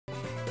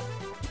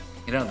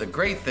You know, the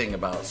great thing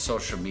about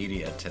social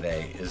media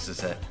today is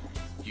that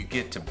you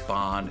get to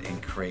bond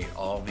and create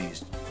all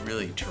these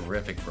really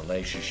terrific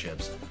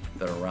relationships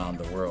that are around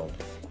the world.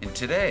 And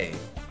today,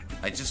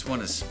 I just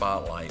want to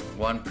spotlight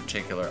one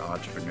particular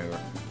entrepreneur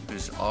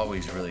who's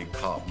always really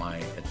caught my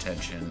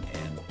attention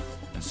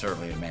and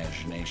certainly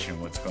imagination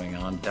what's going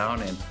on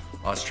down in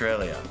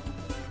Australia.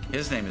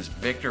 His name is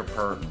Victor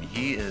Perton.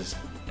 He is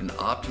an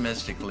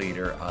optimistic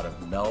leader out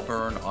of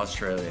Melbourne,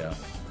 Australia,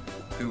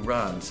 who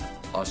runs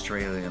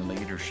Australian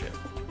Leadership.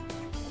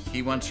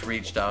 He once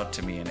reached out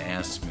to me and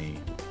asked me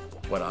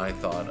what I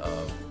thought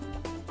of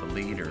the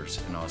leaders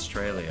in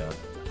Australia.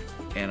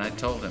 And I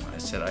told him, I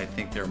said, I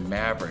think they're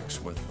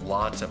mavericks with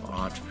lots of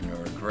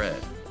entrepreneur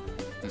grit.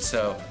 And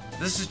so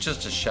this is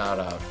just a shout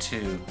out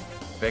to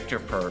Victor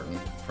Perton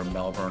from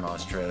Melbourne,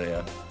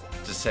 Australia,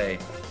 to say,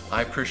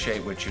 I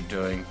appreciate what you're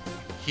doing.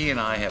 He and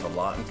I have a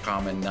lot in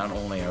common, not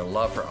only our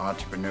love for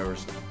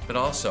entrepreneurs, but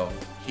also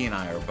he and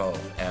I are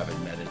both avid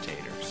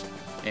meditators.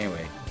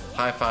 Anyway,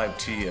 high five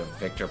to you,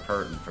 Victor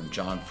Perton from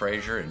John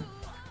Frazier in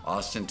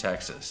Austin,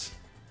 Texas.